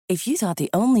If you thought the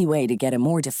only way to get a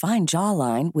more defined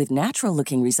jawline with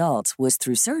natural-looking results was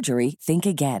through surgery, think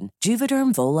again.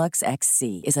 Juvederm Volux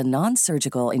XC is a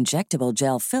non-surgical injectable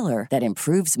gel filler that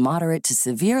improves moderate to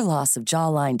severe loss of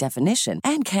jawline definition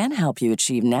and can help you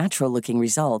achieve natural-looking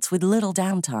results with little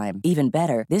downtime. Even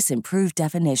better, this improved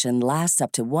definition lasts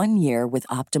up to 1 year with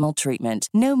optimal treatment.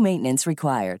 No maintenance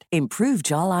required. Improve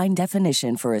jawline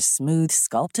definition for a smooth,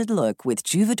 sculpted look with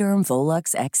Juvederm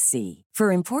Volux XC.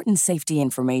 For important safety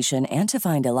information and to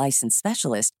find a licensed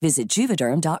specialist, visit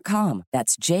Juvederm.com.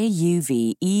 That's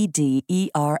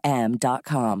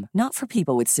JUVEDERM.com. Not for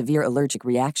people with severe allergic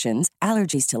reactions,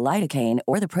 allergies to lidocaine,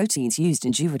 or the proteins used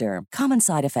in Juvederm. Common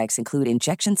side effects include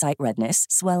injection site redness,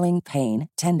 swelling, pain,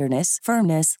 tenderness,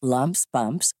 firmness, lumps,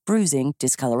 bumps, bruising,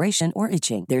 discoloration, or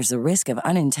itching. There's a risk of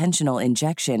unintentional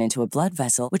injection into a blood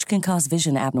vessel, which can cause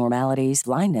vision abnormalities,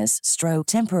 blindness, stroke,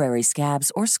 temporary scabs,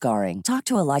 or scarring. Talk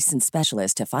to a licensed specialist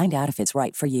to find out if it's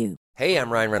right for you. Hey,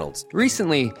 I'm Ryan Reynolds.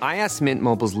 Recently, I asked Mint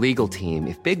Mobile's legal team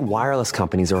if big wireless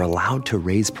companies are allowed to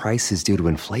raise prices due to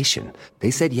inflation. They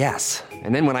said yes.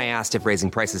 And then when I asked if raising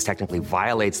prices technically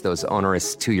violates those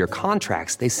onerous 2-year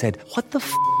contracts, they said, "What the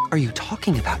f*** are you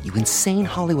talking about, you insane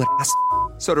Hollywood ass?"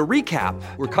 So to recap,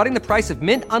 we're cutting the price of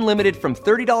Mint Unlimited from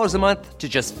 $30 a month to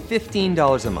just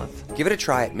 $15 a month. Give it a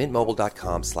try at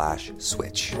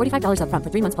mintmobile.com/switch. $45 up front for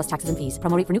 3 months plus taxes and fees.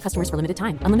 Promo rate for new customers for limited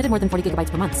time. Unlimited more than 40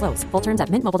 gigabytes per month. Slows full terms at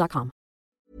mintmobile.com.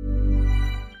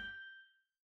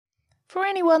 For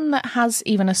anyone that has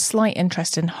even a slight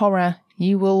interest in horror,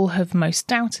 you will have most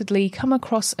doubtedly come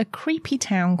across a creepy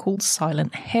town called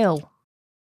Silent Hill.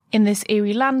 In this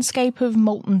eerie landscape of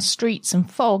molten streets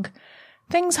and fog,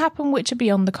 things happen which are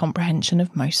beyond the comprehension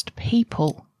of most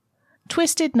people.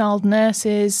 Twisted, gnarled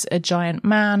nurses, a giant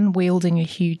man wielding a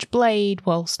huge blade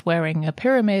whilst wearing a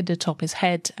pyramid atop his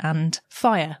head, and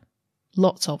fire.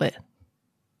 Lots of it.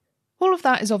 All of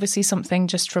that is obviously something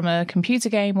just from a computer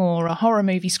game or a horror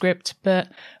movie script, but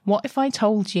what if I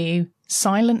told you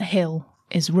Silent Hill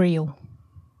is real?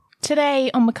 Today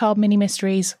on Macabre Mini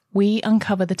Mysteries, we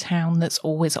uncover the town that's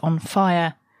always on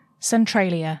fire,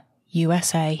 Centralia,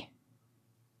 USA.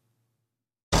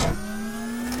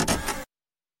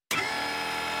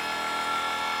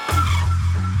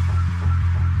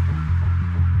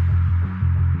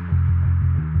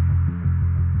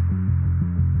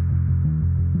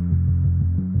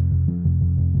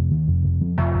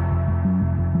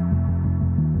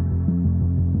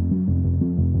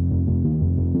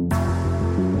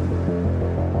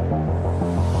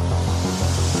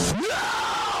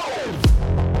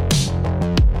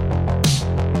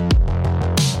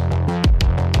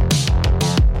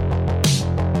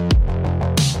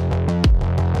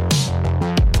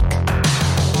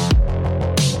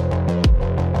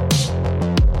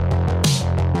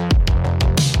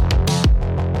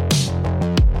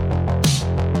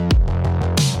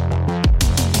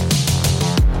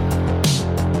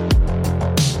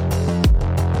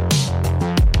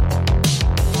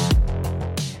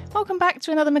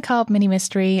 To another Macabre Mini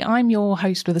Mystery. I'm your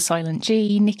host with a silent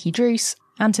G, Nikki Druce,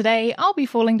 and today I'll be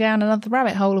falling down another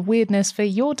rabbit hole of weirdness for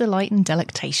your delight and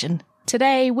delectation.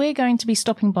 Today we're going to be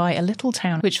stopping by a little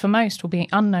town which for most will be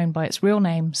unknown by its real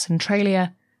name,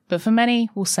 Centralia, but for many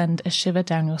will send a shiver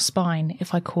down your spine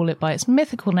if I call it by its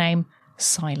mythical name,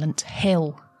 Silent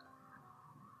Hill.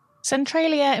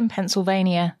 Centralia in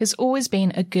Pennsylvania has always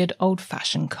been a good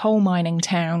old-fashioned coal mining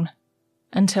town.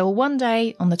 Until one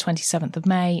day, on the 27th of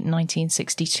May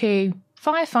 1962,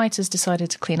 firefighters decided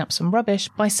to clean up some rubbish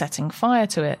by setting fire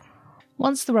to it.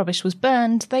 Once the rubbish was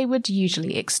burned, they would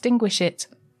usually extinguish it,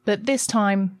 but this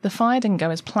time the fire didn't go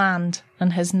as planned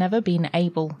and has never been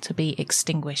able to be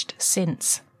extinguished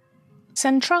since.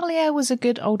 Centralia was a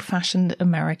good old-fashioned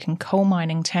American coal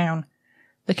mining town.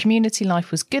 The community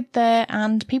life was good there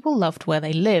and people loved where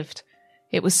they lived.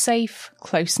 It was safe,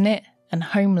 close-knit and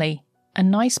homely. A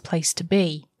nice place to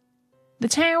be. The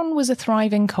town was a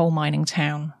thriving coal mining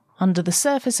town. Under the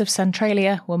surface of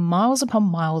Centralia were miles upon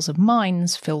miles of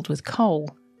mines filled with coal.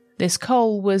 This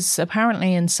coal was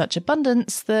apparently in such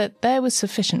abundance that there was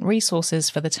sufficient resources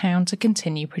for the town to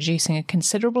continue producing a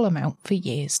considerable amount for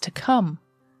years to come.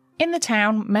 In the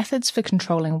town, methods for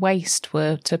controlling waste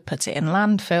were to put it in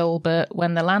landfill, but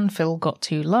when the landfill got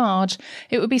too large,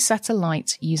 it would be set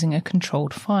alight using a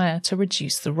controlled fire to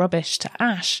reduce the rubbish to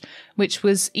ash, which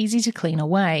was easy to clean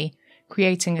away,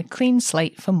 creating a clean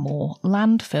slate for more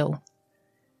landfill.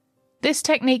 This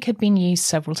technique had been used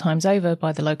several times over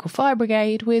by the local fire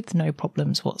brigade with no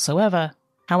problems whatsoever.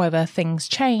 However, things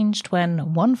changed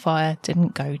when one fire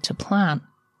didn't go to plan.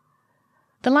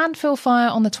 The landfill fire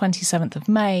on the 27th of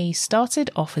May started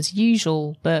off as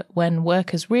usual, but when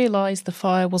workers realised the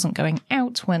fire wasn't going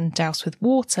out when doused with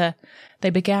water, they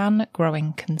began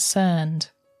growing concerned.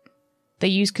 They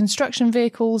used construction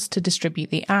vehicles to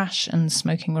distribute the ash and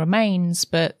smoking remains,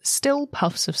 but still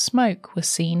puffs of smoke were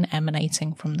seen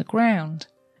emanating from the ground.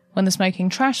 When the smoking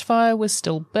trash fire was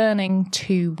still burning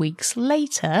 2 weeks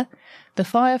later, the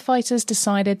firefighters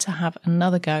decided to have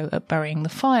another go at burying the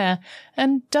fire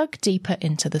and dug deeper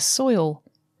into the soil.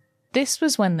 This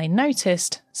was when they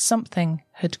noticed something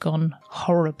had gone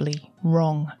horribly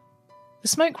wrong. The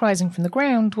smoke rising from the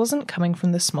ground wasn't coming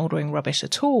from the smouldering rubbish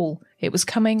at all. It was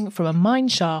coming from a mine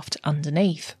shaft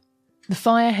underneath. The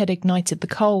fire had ignited the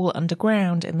coal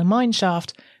underground in the mine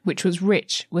shaft, which was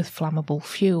rich with flammable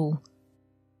fuel.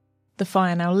 The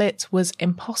fire now lit was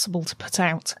impossible to put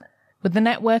out. With the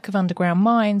network of underground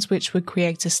mines which would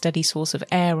create a steady source of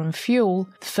air and fuel,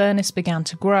 the furnace began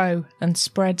to grow and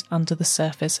spread under the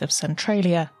surface of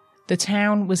Centralia. The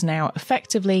town was now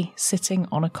effectively sitting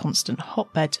on a constant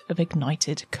hotbed of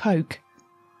ignited coke.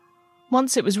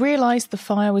 Once it was realised the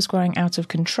fire was growing out of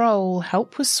control,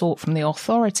 help was sought from the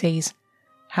authorities.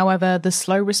 However, the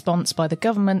slow response by the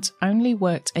government only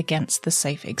worked against the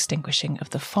safe extinguishing of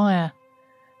the fire.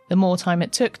 The more time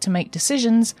it took to make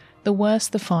decisions, the worse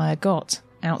the fire got,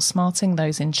 outsmarting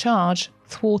those in charge,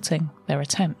 thwarting their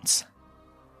attempts.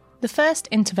 The first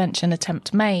intervention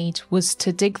attempt made was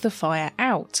to dig the fire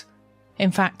out.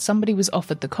 In fact, somebody was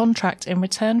offered the contract in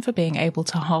return for being able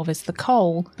to harvest the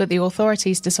coal, but the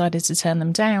authorities decided to turn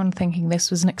them down, thinking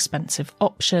this was an expensive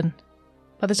option.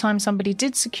 By the time somebody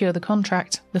did secure the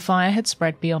contract, the fire had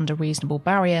spread beyond a reasonable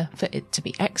barrier for it to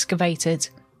be excavated.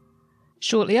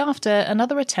 Shortly after,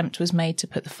 another attempt was made to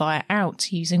put the fire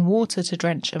out, using water to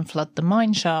drench and flood the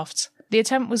mine shafts. The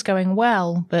attempt was going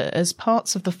well, but as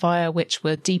parts of the fire which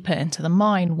were deeper into the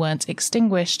mine weren't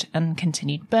extinguished and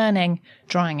continued burning,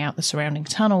 drying out the surrounding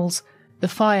tunnels, the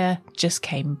fire just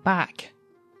came back.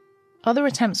 Other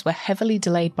attempts were heavily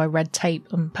delayed by red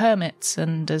tape and permits,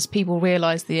 and as people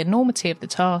realised the enormity of the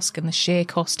task and the sheer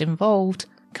cost involved,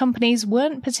 companies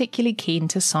weren't particularly keen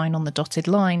to sign on the dotted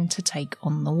line to take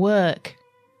on the work.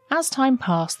 As time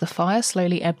passed, the fire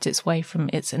slowly ebbed its way from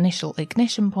its initial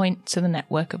ignition point to the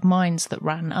network of mines that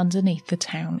ran underneath the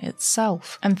town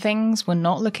itself, and things were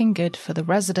not looking good for the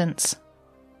residents.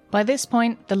 By this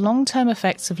point, the long-term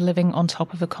effects of living on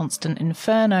top of a constant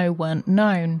inferno weren't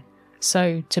known.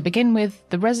 So, to begin with,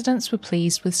 the residents were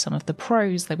pleased with some of the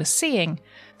pros they were seeing,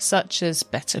 such as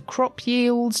better crop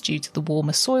yields due to the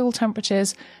warmer soil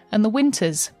temperatures and the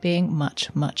winters being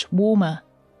much, much warmer.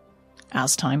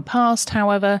 As time passed,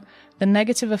 however, the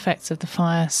negative effects of the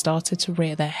fire started to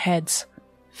rear their heads.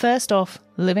 First off,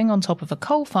 living on top of a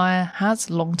coal fire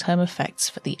has long-term effects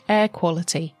for the air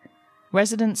quality.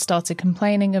 Residents started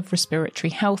complaining of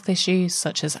respiratory health issues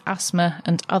such as asthma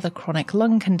and other chronic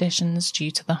lung conditions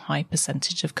due to the high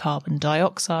percentage of carbon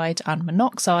dioxide and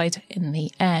monoxide in the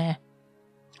air.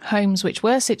 Homes which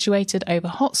were situated over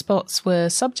hotspots were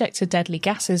subject to deadly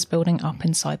gases building up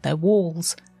inside their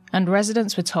walls, and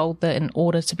residents were told that in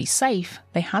order to be safe,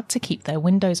 they had to keep their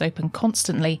windows open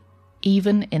constantly,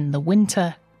 even in the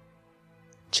winter.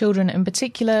 Children in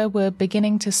particular were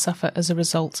beginning to suffer as a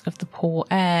result of the poor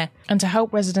air, and to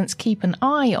help residents keep an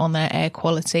eye on their air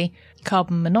quality,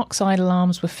 carbon monoxide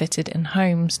alarms were fitted in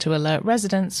homes to alert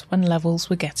residents when levels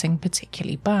were getting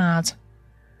particularly bad.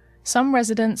 Some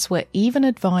residents were even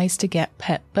advised to get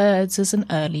pet birds as an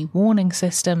early warning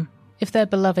system. If their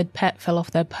beloved pet fell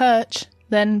off their perch,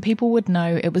 then people would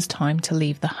know it was time to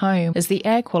leave the home, as the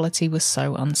air quality was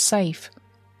so unsafe.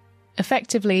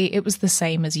 Effectively, it was the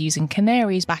same as using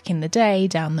canaries back in the day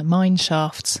down the mine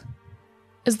shafts.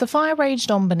 As the fire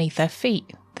raged on beneath their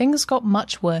feet, things got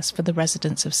much worse for the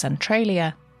residents of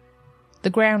Centralia. The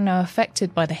ground now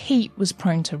affected by the heat was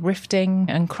prone to rifting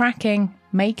and cracking,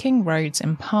 making roads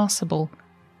impassable.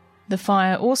 The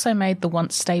fire also made the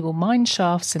once stable mine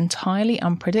shafts entirely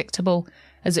unpredictable,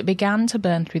 as it began to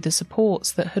burn through the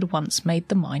supports that had once made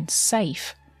the mines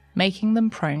safe, making them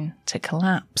prone to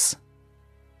collapse.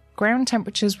 Ground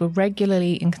temperatures were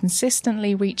regularly and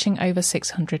consistently reaching over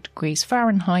 600 degrees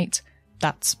Fahrenheit,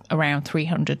 that's around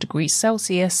 300 degrees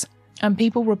Celsius, and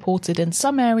people reported in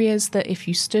some areas that if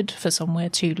you stood for somewhere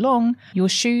too long, your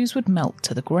shoes would melt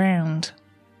to the ground.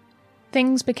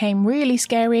 Things became really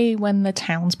scary when the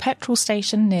town's petrol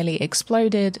station nearly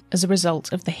exploded as a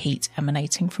result of the heat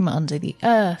emanating from under the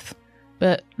earth.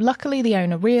 But luckily the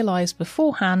owner realised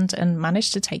beforehand and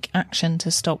managed to take action to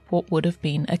stop what would have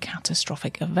been a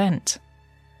catastrophic event.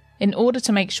 In order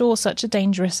to make sure such a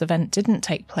dangerous event didn't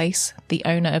take place, the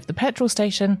owner of the petrol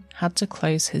station had to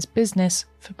close his business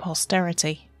for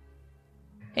posterity.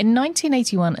 In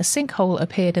 1981, a sinkhole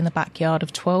appeared in the backyard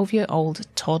of 12-year-old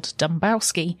Todd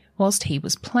Dumbowski whilst he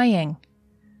was playing.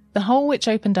 The hole which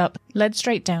opened up led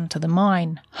straight down to the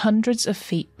mine, hundreds of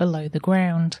feet below the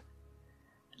ground.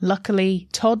 Luckily,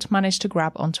 Todd managed to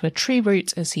grab onto a tree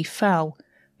root as he fell,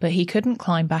 but he couldn't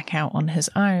climb back out on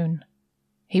his own.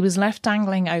 He was left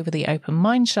dangling over the open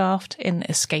mine shaft in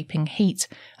escaping heat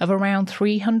of around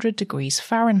 300 degrees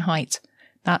Fahrenheit.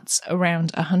 That's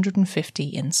around 150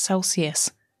 in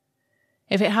Celsius.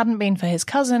 If it hadn't been for his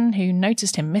cousin, who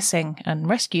noticed him missing and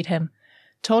rescued him,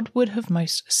 Todd would have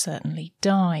most certainly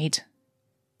died.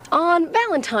 On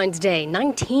Valentine's Day,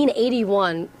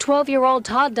 1981, 12-year-old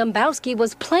Todd Dumbowski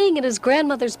was playing in his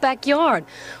grandmother's backyard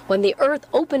when the earth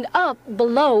opened up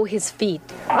below his feet.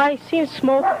 I seen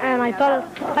smoke, and I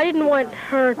thought I didn't want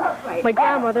my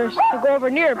grandmother, to go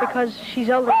over near because she's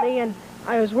elderly, and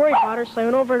I was worried about her, so I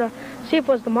went over to see if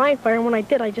it was the mine fire, and when I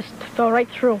did, I just fell right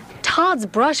through. Todd's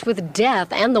brush with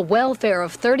death and the welfare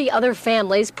of 30 other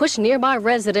families pushed nearby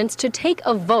residents to take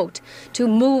a vote to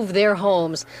move their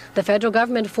homes. The federal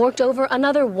government forked over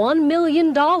another $1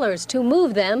 million to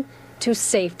move them to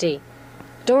safety.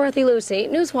 Dorothy Lucy,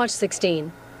 Newswatch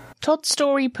 16. Todd's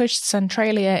story pushed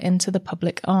Centralia into the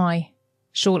public eye.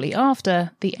 Shortly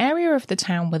after, the area of the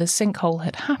town where the sinkhole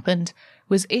had happened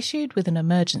was issued with an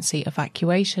emergency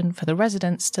evacuation for the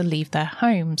residents to leave their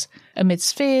homes,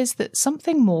 amidst fears that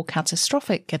something more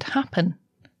catastrophic could happen.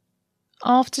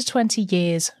 After 20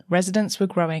 years, residents were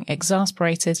growing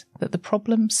exasperated that the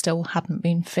problem still hadn't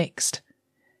been fixed.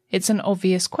 It's an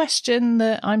obvious question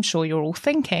that I'm sure you're all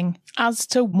thinking, as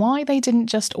to why they didn't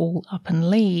just all up and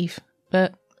leave,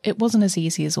 but it wasn't as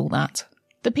easy as all that.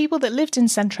 The people that lived in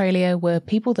Centralia were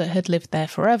people that had lived there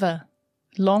forever,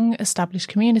 long-established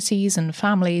communities and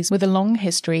families with a long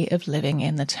history of living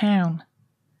in the town.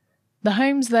 The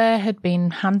homes there had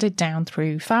been handed down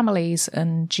through families,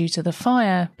 and due to the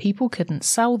fire, people couldn't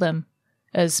sell them,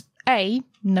 as A,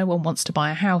 no one wants to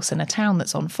buy a house in a town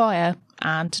that's on fire,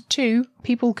 and 2,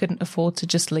 people couldn't afford to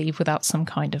just leave without some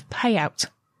kind of payout.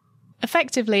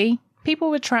 Effectively,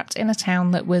 people were trapped in a town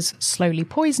that was slowly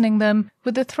poisoning them,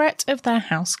 with the threat of their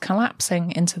house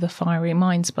collapsing into the fiery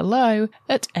mines below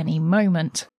at any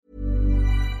moment.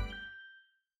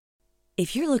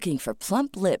 If you're looking for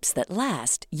plump lips that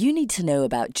last, you need to know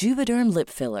about Juvederm lip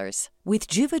fillers. With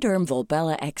Juvederm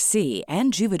Volbella XC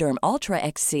and Juvederm Ultra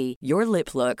XC, your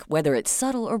lip look, whether it's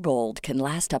subtle or bold, can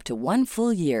last up to 1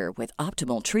 full year with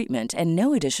optimal treatment and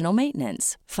no additional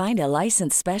maintenance. Find a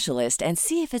licensed specialist and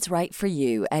see if it's right for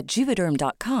you at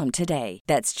Juvederm.com today.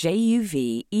 That's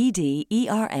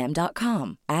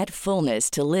JUVEDERM.com. Add fullness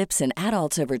to lips in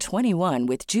adults over 21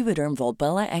 with Juvederm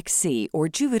Volbella XC or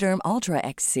Juvederm Ultra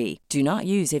XC. Do not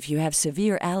use if you have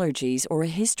severe allergies or a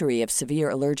history of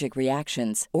severe allergic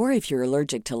reactions, or if you're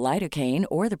allergic to lidocaine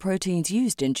or the proteins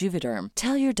used in Juvederm.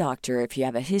 Tell your doctor if you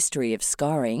have a history of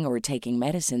scarring or taking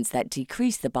medicines that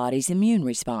decrease the body's immune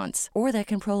response or that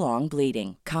can prolong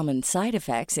bleeding. Common side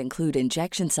effects include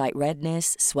injection site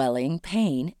redness, swelling,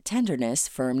 pain, tenderness,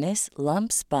 firmness,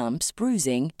 lumps, bumps,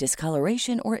 bruising,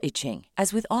 discoloration, or itching.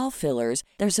 As with all fillers,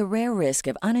 there's a rare risk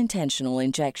of unintentional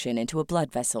injection into a blood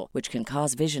vessel, which can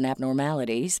cause vision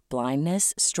abnormalities,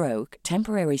 blindness, stroke,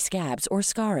 temporary scabs, or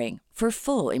scarring. For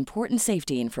full, important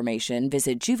safety information,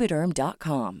 visit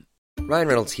Juvederm.com. Ryan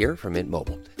Reynolds here from Mint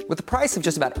Mobile. With the price of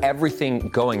just about everything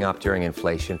going up during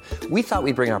inflation, we thought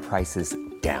we'd bring our prices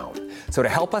down. So to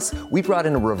help us, we brought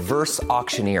in a reverse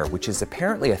auctioneer, which is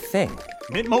apparently a thing.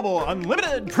 Mint Mobile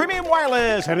Unlimited Premium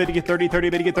Wireless. How to get 30,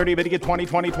 30, bit to get 30, bit to get 20,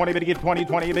 20, 20, bit to get 20,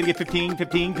 20, bit to get 15,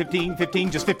 15, 15,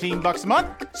 15, just $15 a month?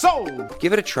 Sold!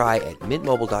 Give it a try at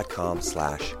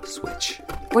mintmobile.com/switch.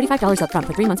 $45 up front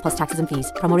for 3 months plus taxes and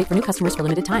fees. Promo rate for new customers for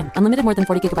limited time. Unlimited more than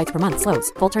 40 gigabytes per month.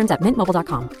 Slows full terms at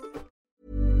mintmobile.com.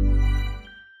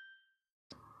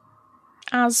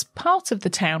 As part of the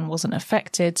town wasn't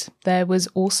affected, there was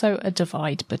also a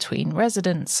divide between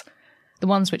residents. The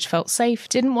ones which felt safe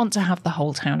didn't want to have the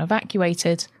whole town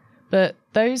evacuated, but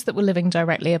those that were living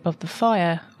directly above the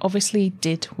fire obviously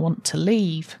did want to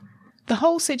leave. The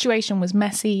whole situation was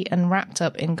messy and wrapped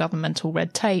up in governmental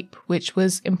red tape, which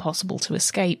was impossible to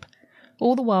escape.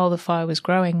 All the while the fire was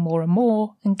growing more and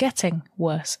more and getting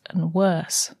worse and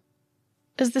worse.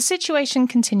 As the situation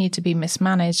continued to be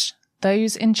mismanaged,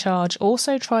 those in charge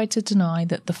also tried to deny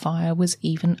that the fire was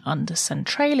even under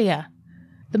Centralia.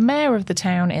 The mayor of the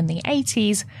town in the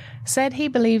 80s said he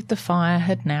believed the fire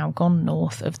had now gone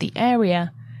north of the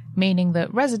area, meaning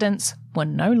that residents were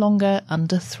no longer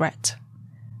under threat.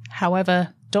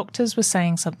 However, doctors were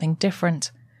saying something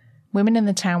different. Women in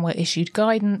the town were issued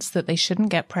guidance that they shouldn't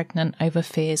get pregnant over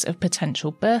fears of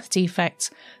potential birth defects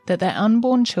that their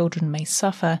unborn children may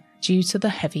suffer due to the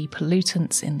heavy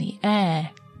pollutants in the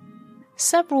air.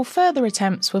 Several further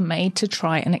attempts were made to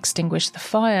try and extinguish the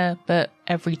fire, but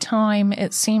every time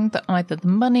it seemed that either the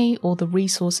money or the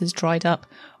resources dried up,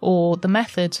 or the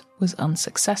method was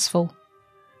unsuccessful.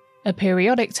 A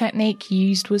periodic technique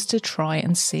used was to try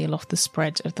and seal off the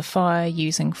spread of the fire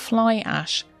using fly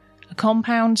ash, a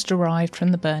compound derived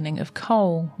from the burning of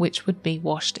coal, which would be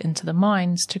washed into the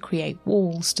mines to create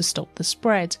walls to stop the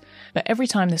spread. But every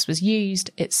time this was used,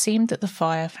 it seemed that the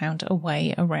fire found a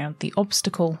way around the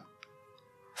obstacle.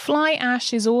 Fly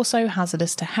ash is also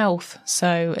hazardous to health,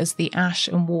 so as the ash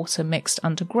and water mixed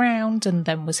underground and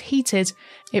then was heated,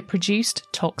 it produced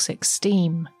toxic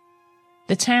steam.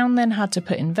 The town then had to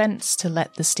put in vents to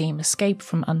let the steam escape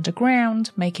from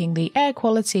underground, making the air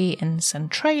quality in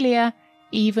Centralia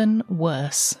even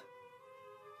worse.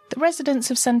 The residents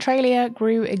of Centralia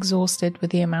grew exhausted with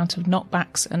the amount of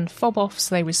knockbacks and fob-offs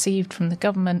they received from the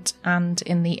government, and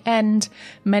in the end,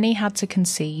 many had to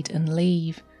concede and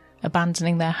leave,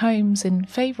 abandoning their homes in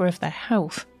favour of their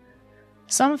health.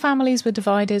 Some families were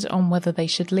divided on whether they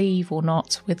should leave or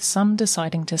not, with some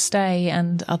deciding to stay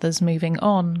and others moving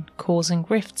on, causing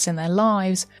rifts in their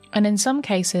lives, and in some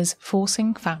cases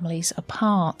forcing families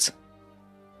apart.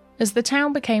 As the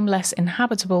town became less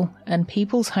inhabitable and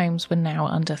people's homes were now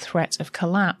under threat of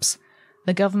collapse,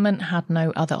 the government had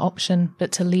no other option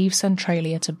but to leave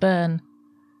Centralia to burn.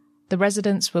 The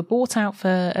residents were bought out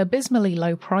for abysmally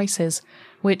low prices,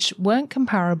 which weren't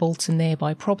comparable to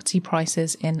nearby property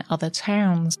prices in other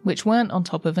towns, which weren't on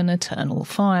top of an eternal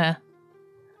fire.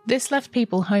 This left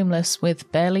people homeless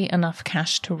with barely enough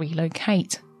cash to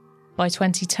relocate. By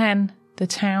 2010, the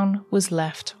town was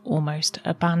left almost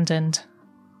abandoned.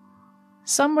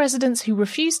 Some residents who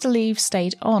refused to leave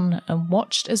stayed on and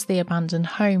watched as the abandoned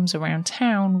homes around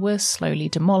town were slowly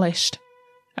demolished.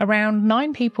 Around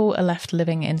 9 people are left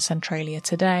living in Centralia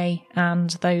today,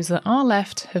 and those that are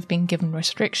left have been given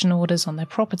restriction orders on their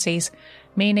properties,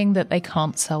 meaning that they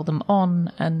can't sell them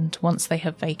on, and once they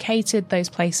have vacated those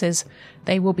places,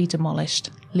 they will be demolished,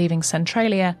 leaving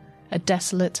Centralia a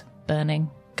desolate, burning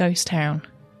ghost town.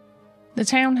 The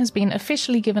town has been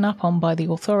officially given up on by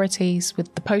the authorities,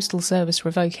 with the Postal Service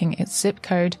revoking its zip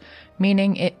code,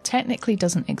 meaning it technically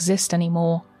doesn't exist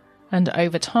anymore. And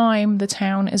over time, the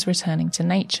town is returning to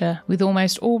nature, with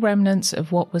almost all remnants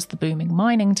of what was the booming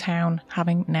mining town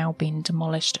having now been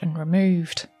demolished and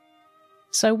removed.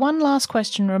 So one last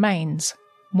question remains: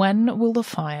 when will the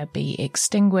fire be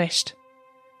extinguished?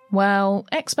 Well,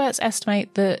 experts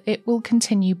estimate that it will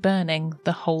continue burning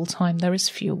the whole time there is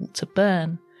fuel to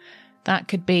burn. That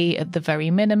could be, at the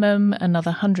very minimum,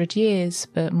 another 100 years,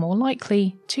 but more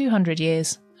likely 200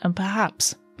 years, and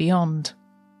perhaps beyond.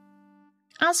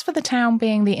 As for the town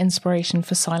being the inspiration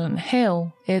for Silent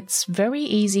Hill, it's very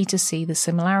easy to see the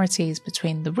similarities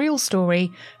between the real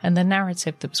story and the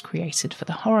narrative that was created for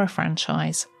the horror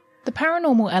franchise. The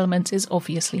paranormal element is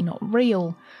obviously not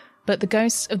real, but the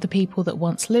ghosts of the people that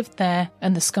once lived there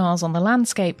and the scars on the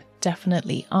landscape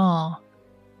definitely are.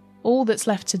 All that's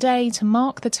left today to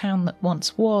mark the town that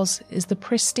once was is the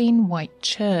pristine white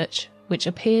church, which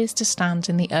appears to stand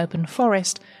in the urban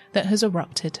forest that has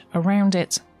erupted around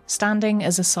it, standing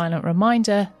as a silent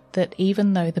reminder that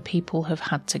even though the people have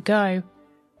had to go,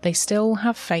 they still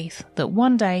have faith that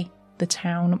one day the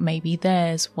town may be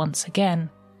theirs once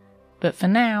again. But for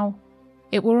now,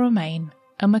 it will remain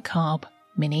a macabre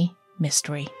mini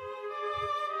mystery.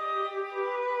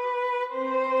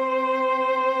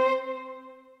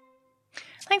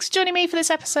 Thanks for joining me for this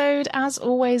episode. As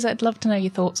always, I'd love to know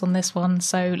your thoughts on this one,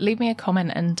 so leave me a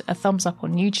comment and a thumbs up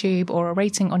on YouTube or a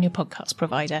rating on your podcast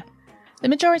provider. The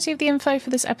majority of the info for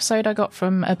this episode I got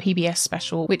from a PBS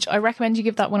special, which I recommend you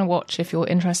give that one a watch if you're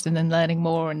interested in learning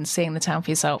more and seeing the town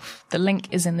for yourself. The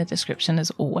link is in the description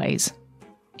as always.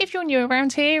 If you're new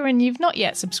around here and you've not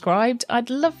yet subscribed, I'd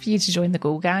love for you to join the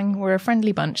Ghoul Gang. We're a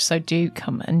friendly bunch, so do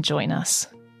come and join us.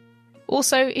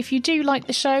 Also, if you do like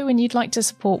the show and you'd like to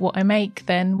support what I make,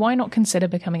 then why not consider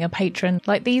becoming a patron,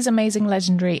 like these amazing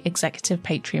legendary executive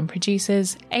Patreon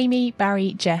producers: Amy,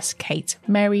 Barry, Jess, Kate,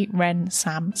 Mary, Ren,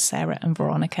 Sam, Sarah and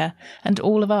Veronica, and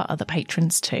all of our other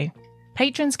patrons too.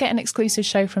 Patrons get an exclusive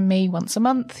show from me once a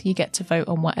month, you get to vote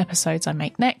on what episodes I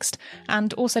make next,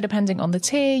 and also depending on the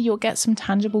tier, you'll get some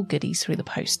tangible goodies through the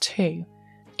post too.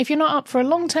 If you're not up for a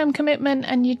long-term commitment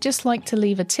and you'd just like to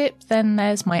leave a tip, then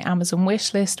there's my Amazon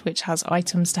wishlist, which has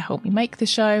items to help me make the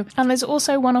show, and there's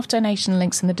also one-off donation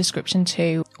links in the description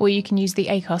too, or you can use the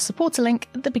Acast supporter link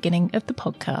at the beginning of the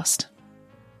podcast.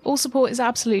 All support is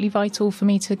absolutely vital for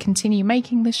me to continue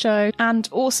making the show, and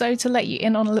also to let you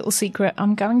in on a little secret,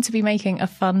 I'm going to be making a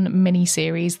fun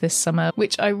mini-series this summer,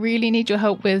 which I really need your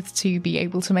help with to be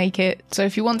able to make it. So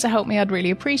if you want to help me, I'd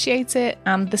really appreciate it,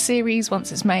 and the series,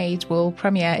 once it's made, will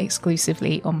premiere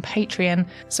exclusively on Patreon.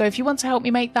 So if you want to help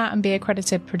me make that and be a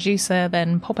credited producer,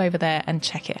 then pop over there and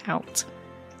check it out.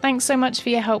 Thanks so much for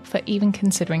your help, for even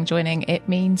considering joining. It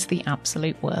means the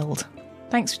absolute world.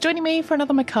 Thanks for joining me for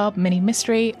another Macabre Mini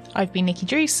Mystery. I've been Nikki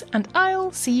Druce, and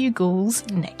I'll see you ghouls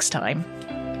next time.